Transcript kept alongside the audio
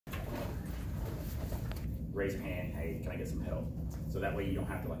raise your hand, hey, can I get some help? So that way you don't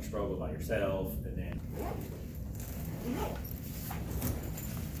have to like struggle by yourself, and then.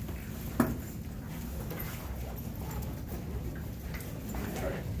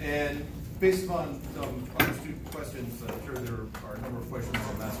 And based upon some other student questions, I'm sure there are a number of questions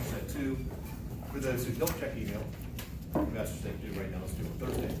on Master Set 2. For those who don't check email, Master Set 2 right now is due on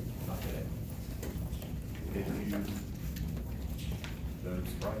Thursday, not today. If you, no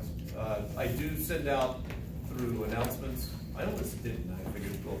surprise. I do send out through announcements. I almost didn't. I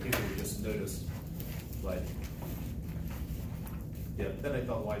figured, well, people would just notice. But, yeah, then I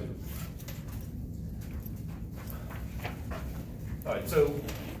thought wiser. All right, so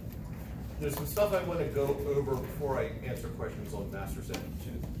there's some stuff I want to go over before I answer questions on Master Set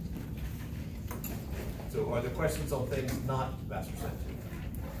 2. So are there questions on things not Master Set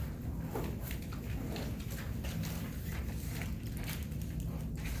 2?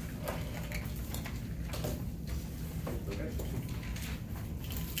 Okay.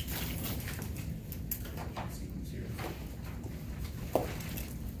 Let's see who's here.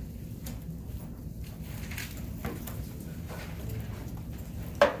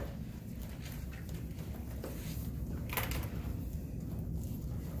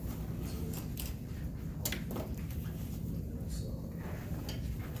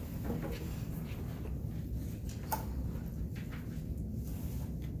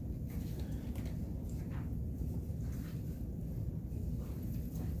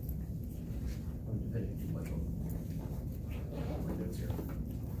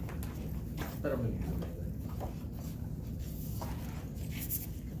 But I'm going to use it.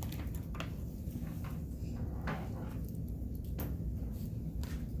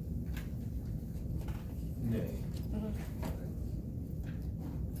 Nay.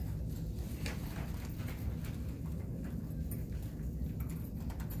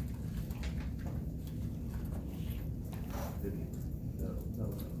 Vivian. No.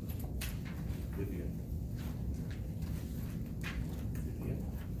 Vivian. Vivian.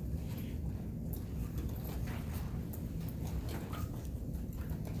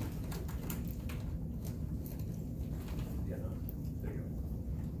 Yeah, there you go.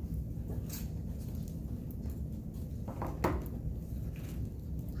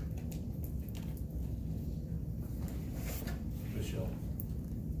 Michelle.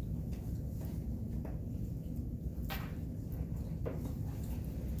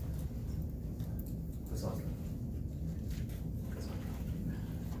 Cassandra.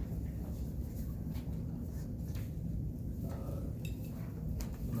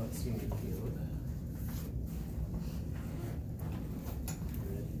 I'm not seeing it here.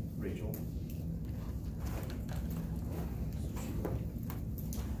 Rachel.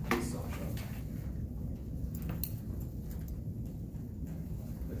 Sasha.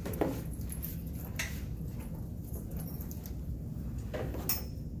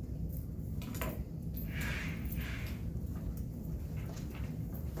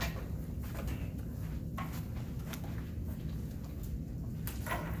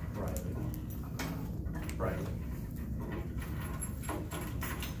 Riley.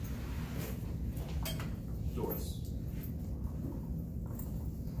 Doris.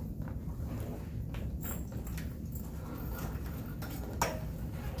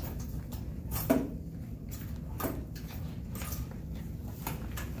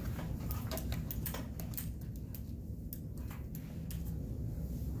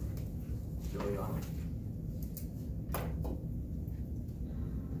 Juliana.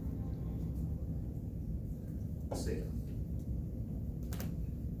 Sega.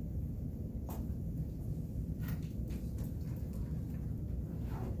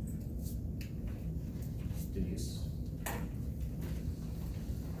 Denise.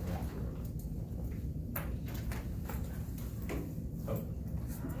 Oh.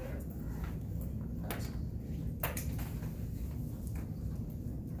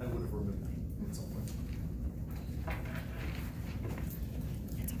 I would have remembered at some point.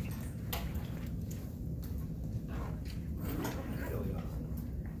 Ileana.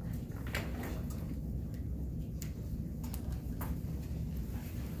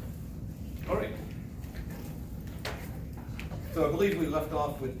 All right. So I believe we left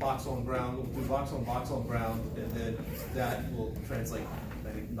off with box on ground. We'll do box on ground, and then that will translate, I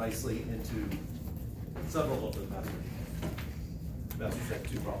think, nicely into several of the Master Set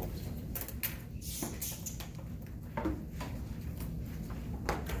 2 problems.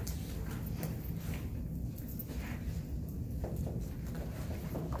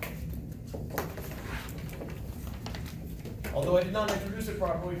 Although I did not introduce it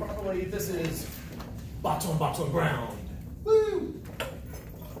properly, this is box on ground. Woo!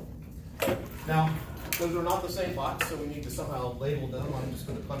 Now, those are not the same box, so we need to somehow label them. I'm just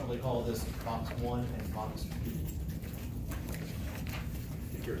going to cleverly call this box 1 and box 2.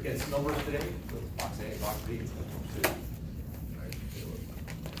 If you're against numbers today, go to box A, box B, box 2.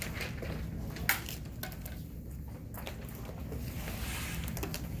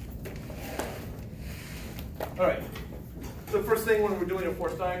 All right. So first thing when we're doing a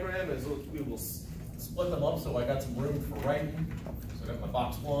force diagram is we will split them up so I got some room for writing. So I got my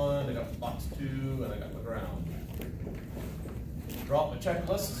box 1, I got my box 2, and I got my ground. Draw up my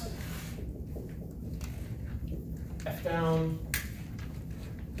checklist. F down.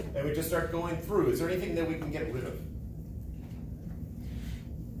 And we just start going through. Is there anything that we can get rid of?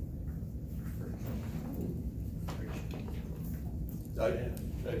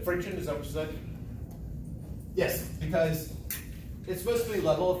 Friction, is that what you said? Yes, because it's supposed to be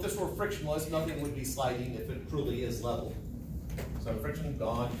level. If this were frictionless, nothing would be sliding if it truly is level. So friction,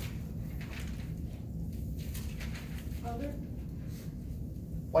 gone. Other?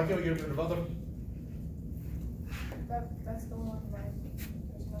 Why can't we get rid of other? That's the one, right?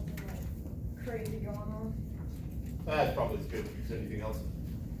 There's nothing like crazy going on. That's probably as good as anything else.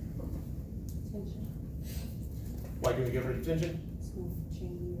 Tension. Why can we get rid of tension? Smooth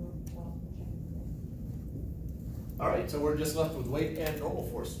chain or top chain. All right, so we're just left with weight and normal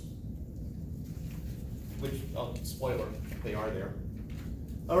force. Which, spoiler, they are there.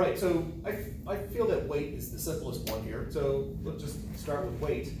 All right, so I feel that weight is the simplest one here. So let's just start with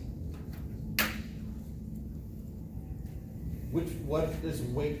weight. What is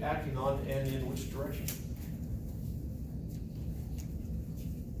weight acting on and in which direction?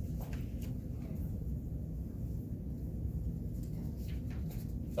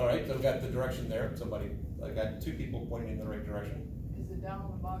 All right, so we got the direction there. I got two people pointing in the right direction. Is it down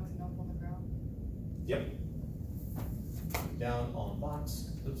on the box and up on the ground? Yep. Down on box.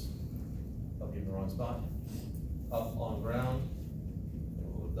 Oops. Up in the wrong spot. Up on ground. A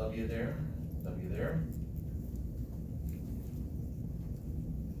little W there. W there.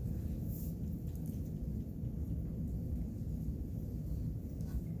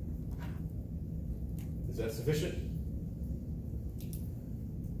 Is that sufficient?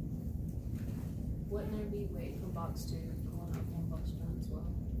 Wouldn't there be weight from box 2 going up on box 1 as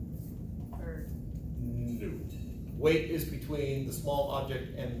well? Or No. Weight is between the small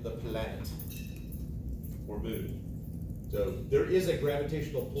object and the planet or moon. So there is a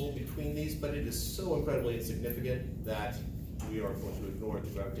gravitational pull between these, but it is so incredibly insignificant that we are going to ignore the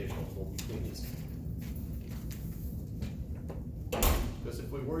gravitational pull between these. Because if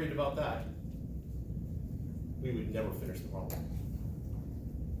we worried about that, we would never finish the problem.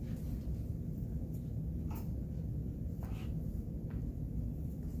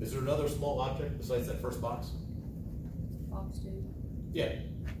 Is there another small object besides that first box? box 2? Yeah.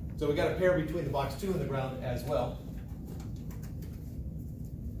 So we got a pair between the box 2 and the ground as well.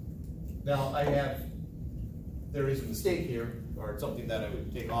 Now there is a mistake here, or something that I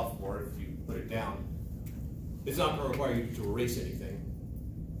would take off for if you put it down. It's not going to require you to erase anything.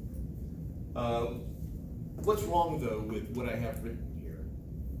 What's wrong though with what I have written here?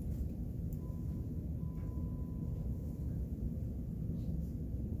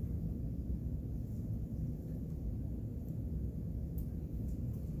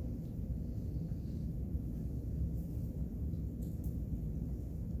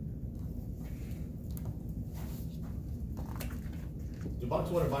 Do box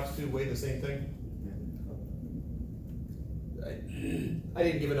 1 and box 2 weigh the same thing? I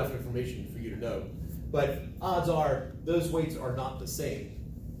didn't give enough information for you to know, but odds are those weights are not the same.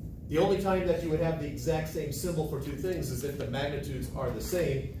 The only time that you would have the exact same symbol for two things is if the magnitudes are the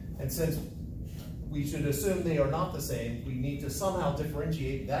same, and since we should assume they are not the same, we need to somehow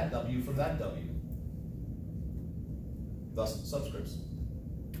differentiate that W from that W. Thus subscripts.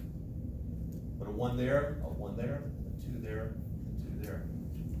 Put a 1 there, a 1 there, a 2 there, a 2 there.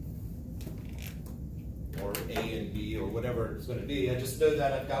 Or A and B, or whatever it's going to be. I just know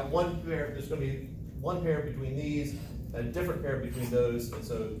that I've got one pair, there's going to be one pair between these, and a different pair between those, and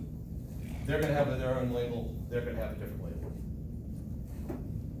so they're going to have their own label, they're going to have a different label.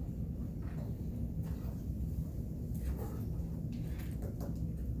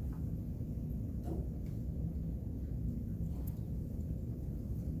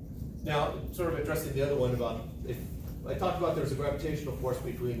 Now, sort of addressing the other one about, if I talked about there's a gravitational force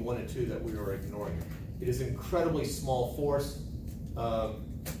between 1 and 2 that we were ignoring. It is an incredibly small force.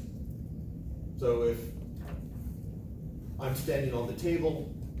 So if I'm standing on the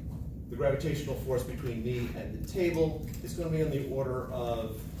table, the gravitational force between me and the table is going to be on the order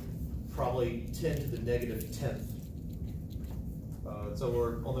of probably 10 to the negative 10th. So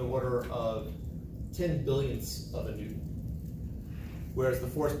we're on the order of 10 billionths of a Newton. Whereas the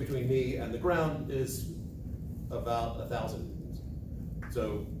force between me and the ground is about 1,000 Newtons.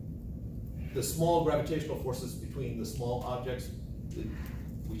 So the small gravitational forces between the small objects,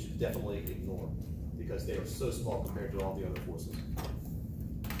 we should definitely ignore because they are so small compared to all the other forces.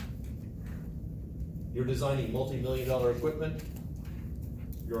 You're designing multi-million-dollar equipment,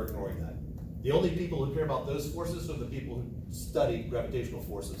 you're ignoring that. The only people who care about those forces are the people who study gravitational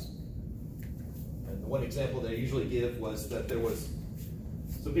forces. And the one example they usually give was that there was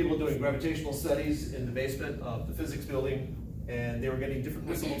some people doing gravitational studies in the basement of the physics building, and they were getting different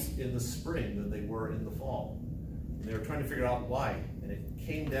results in the spring than they were in the fall. And they were trying to figure out why. And it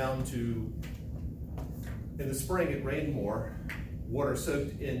came down to, in the spring it rained more, water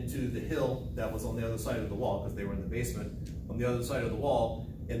soaked into the hill that was on the other side of the wall, because they were in the basement, on the other side of the wall,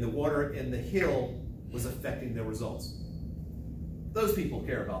 and the water in the hill was affecting their results. Those people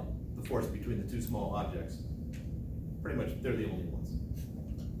care about the force between the two small objects. Pretty much, they're the only ones.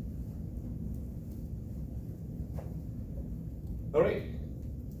 All right,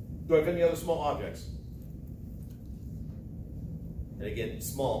 do I have any other small objects? And again,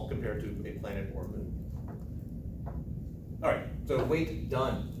 small compared to a planet or a moon. All right, so weight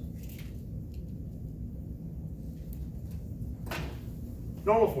done.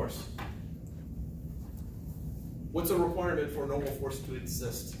 Normal force. What's a requirement for normal force to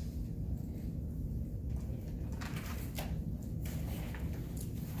exist?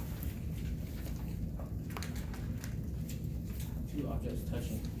 Two objects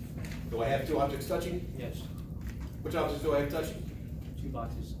touching. Do I have two objects touching? Yes. Which objects do I have touching? Two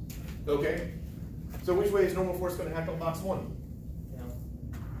boxes. Okay. So which way is normal force going to act on box one? Down.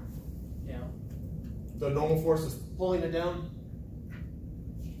 Down. So normal force is pulling it down?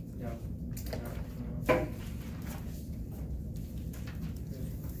 Down. Down. I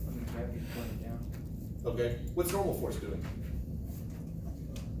mean, gravity's pulling it down. Okay. What's normal force doing?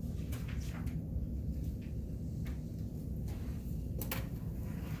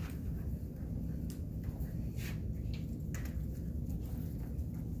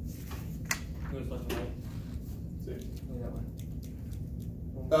 Goes left and right. See? Go that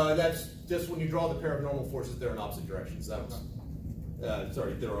way. That's just when you draw the pair of normal forces, they're in opposite directions. That was,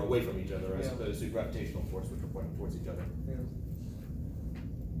 sorry, they're away from each other as Yeah. opposed to gravitational force, which are pointing towards each other. Yeah.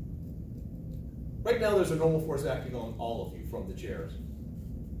 Right now, there's a normal force acting on all of you from the chairs.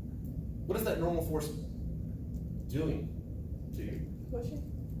 What is that normal force doing to you? Pushing?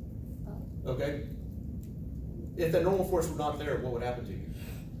 Okay? If that normal force were not there, what would happen to you?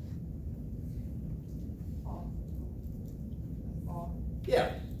 Fall.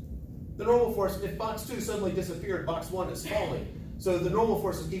 Yeah. The normal force, if box 2 suddenly disappeared, box 1 is falling. So the normal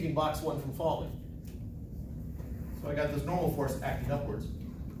force is keeping box 1 from falling. So I got this normal force acting upwards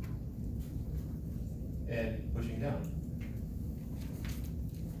and pushing down.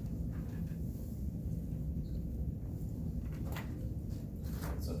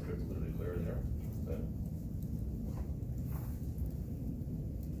 Subscript a little bit clearer there. But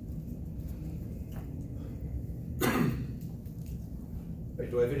Right,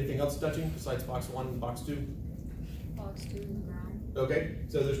 do I have anything else touching besides box 1 and box 2? Box 2 in the ground. Okay,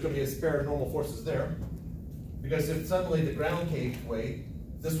 so there's going to be a pair of normal forces there. Because if suddenly the ground gave way,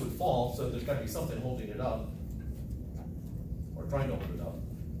 this would fall, so there's got to be something holding it up. Or trying to hold it up.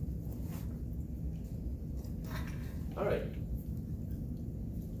 All right.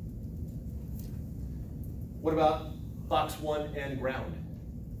 What about box 1 and ground?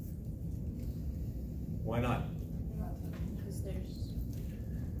 Why not? Because there's,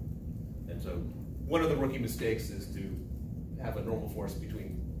 And so one of the rookie mistakes is to have a normal force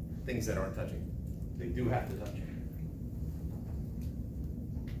between things that aren't touching. They do have to touch.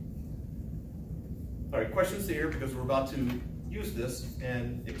 All right, questions here because we're about to use this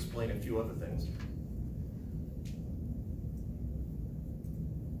and explain a few other things.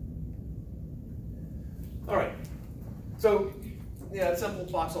 All right, so yeah, it's simple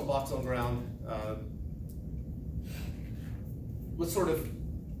box on ground. Let's sort of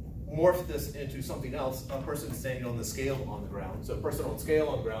morph this into something else. A person standing on the scale on the ground. So a person on scale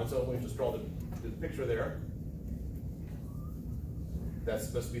on ground, so let me just draw the picture there. That's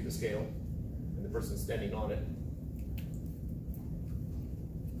supposed to be the scale, and the person standing on it.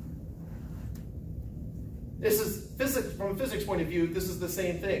 This is physics, from a physics point of view, this is the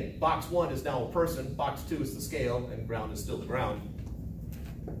same thing. Box 1 is now a person, box 2 is the scale, and ground is still the ground.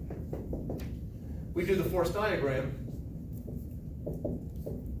 We do the force diagram.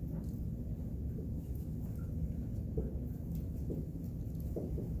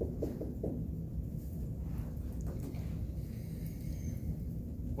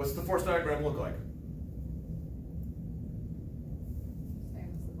 What's the force diagram look like?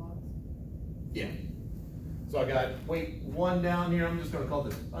 Yeah. So I got weight 1 down here. I'm just going to call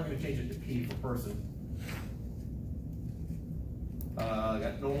this, I'm going to change it to P for person. I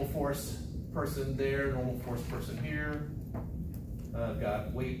got normal force person there, normal force person here. I've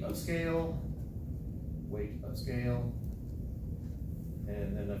got weight of scale,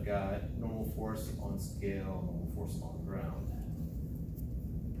 and then I've got normal force on scale, normal force on ground.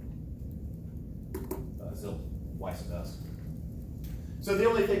 So vice versa. So the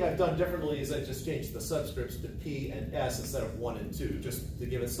only thing I've done differently is I just changed the subscripts to P and S instead of 1 and 2, just to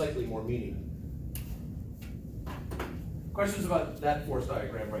give it slightly more meaning. Questions about that force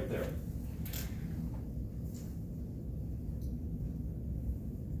diagram right there?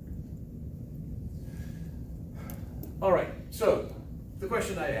 All right, so the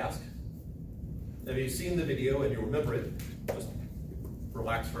question I asked, have you seen the video and you remember it? Just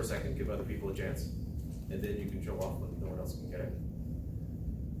relax for a second, give other people a chance, and then you can show off when no one else can get it.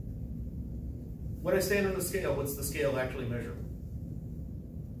 When I stand on the scale, what's the scale actually measure?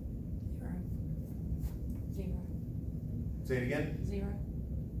 0. Say it again. 0.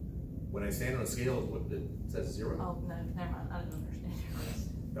 When I stand on a scale, what it says 0? Oh, no, never mind. I didn't understand your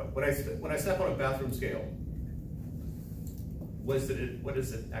question. No, when I step on a bathroom scale, what is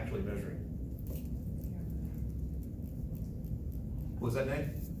it actually measuring? What was that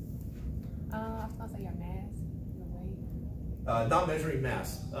name? I was gonna say your mass, your weight. Not measuring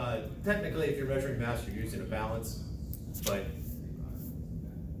mass. Technically, if you're measuring mass, you're using a balance, but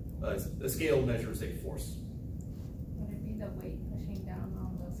a scale measures a force. Would it be the weight pushing down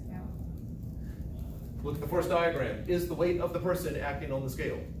on the scale? Look at the force diagram. Is the weight of the person acting on the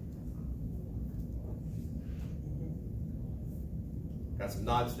scale? Got some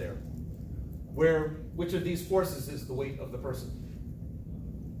nods there. Which of these forces is the weight of the person?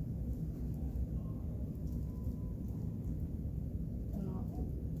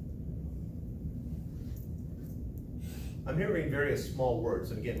 I'm hearing various small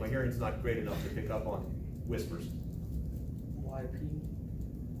words, and again, my hearing's not great enough to pick up on whispers. YP.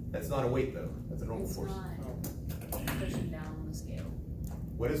 That's not a weight, though. That's a normal It's force. not pushing down on the scale.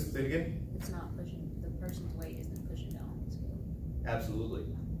 What is it? Say it again? It's not pushing, the person's weight isn't pushing down on the scale. Absolutely.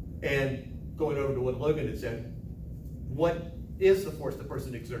 And going over to what Logan had said, what is the force the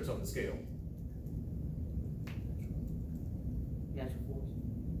person exerts on the scale? Natural force.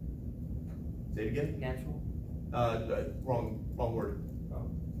 Say it again? Natural. Wrong word.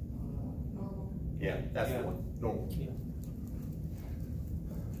 Normal. Yeah, that's Yeah. the one. Normal. Yeah.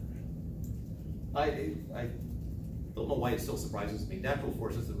 I don't know why it still surprises me. Natural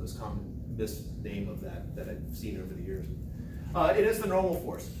force is the most common misname of that I've seen over the years. It is the normal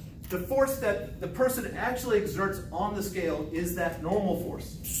force. The force that the person actually exerts on the scale is that normal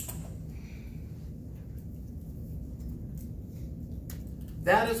force.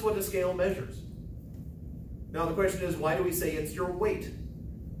 That is what the scale measures. Now the question is, why do we say it's your weight?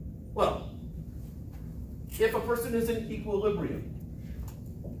 Well, if a person is in equilibrium,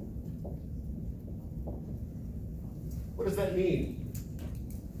 what does that mean?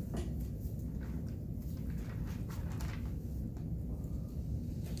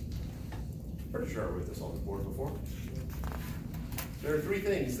 Pretty sure I wrote this on the board before. There are 3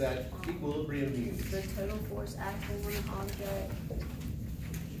 things that equilibrium means. The total force acting on an object,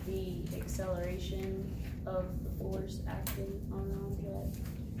 the acceleration of the force acting on an object,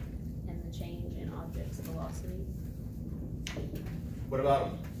 and the change in object's velocity. What about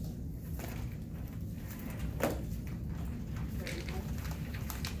them?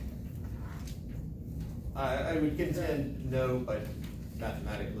 I would contend no, but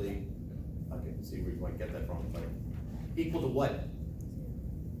mathematically, I can see where you might get that from. But equal to what?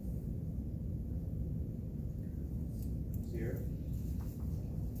 0.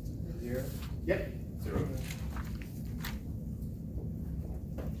 0. Yep, 0.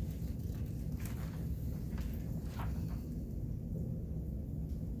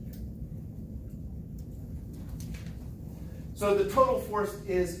 So the total force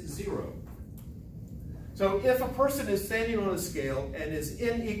is 0. So if a person is standing on a scale and is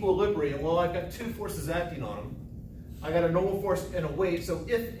in equilibrium, well, I've got 2 forces acting on them. I got a normal force and a weight. So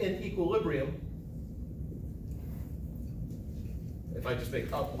if in equilibrium, if I just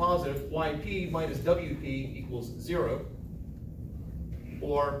make up positive, yp minus wp equals 0,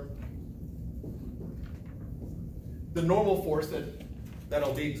 or the normal force that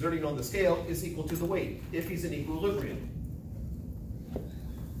I'll be exerting on the scale is equal to the weight if he's in equilibrium.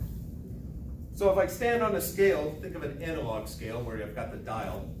 So if I stand on a scale, think of an analog scale where I've got the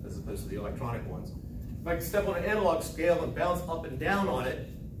dial as opposed to the electronic ones. If I can step on an analog scale and bounce up and down on it,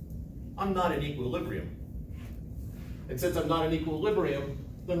 I'm not in equilibrium. And since I'm not in equilibrium,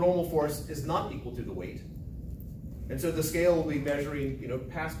 the normal force is not equal to the weight. And so the scale will be measuring, you know,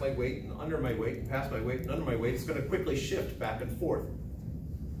 past my weight and under my weight and past my weight and under my weight. It's going to quickly shift back and forth.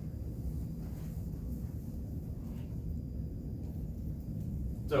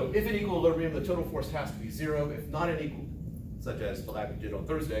 So if in equilibrium, the total force has to be 0. If not in equal, such as the lab did on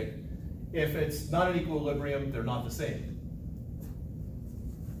Thursday, if it's not in equilibrium, they're not the same.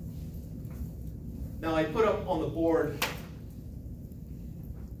 Now I put up on the board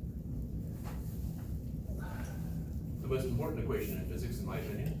the most important equation in physics, in my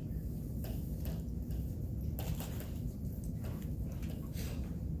opinion.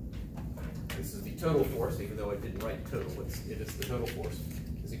 This is the total force, even though I didn't write total, it is the total force,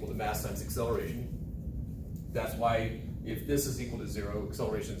 is equal to mass times acceleration. That's why if this is equal to 0,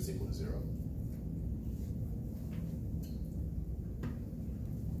 acceleration is equal to 0.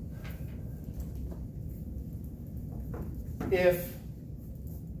 If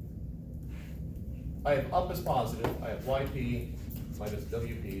I have up as positive, I have yp minus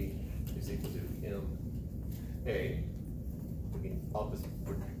wp is equal to ma. Looking up is a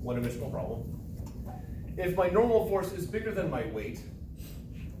one-dimensional problem. If my normal force is bigger than my weight,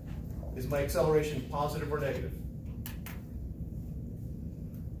 is my acceleration positive or negative?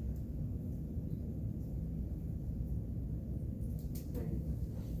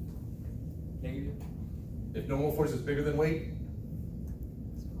 Negative. If normal force is bigger than weight,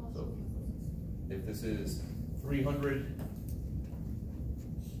 so if this is 300,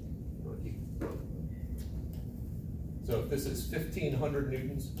 so if this is 1,500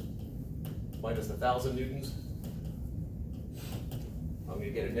 newtons minus 1,000 newtons, I'm going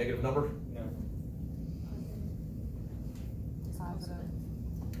to get a negative number. No. Positive.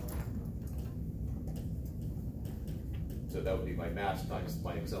 So that would be my mass times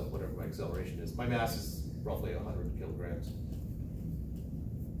my whatever my acceleration is. My mass is roughly 100 kilograms.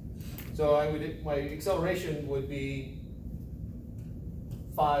 So my acceleration would be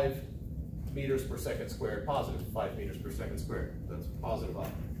 5 meters per second squared, positive 5 meters per second squared. That's positive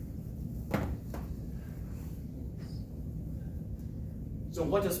up. So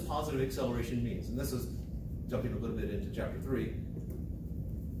what does positive acceleration mean? And this is jumping a little bit into chapter 3.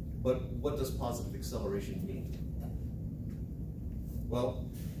 But what does positive acceleration mean? Well,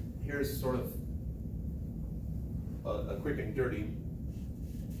 here's sort of a quick and dirty.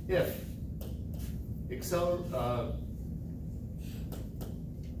 If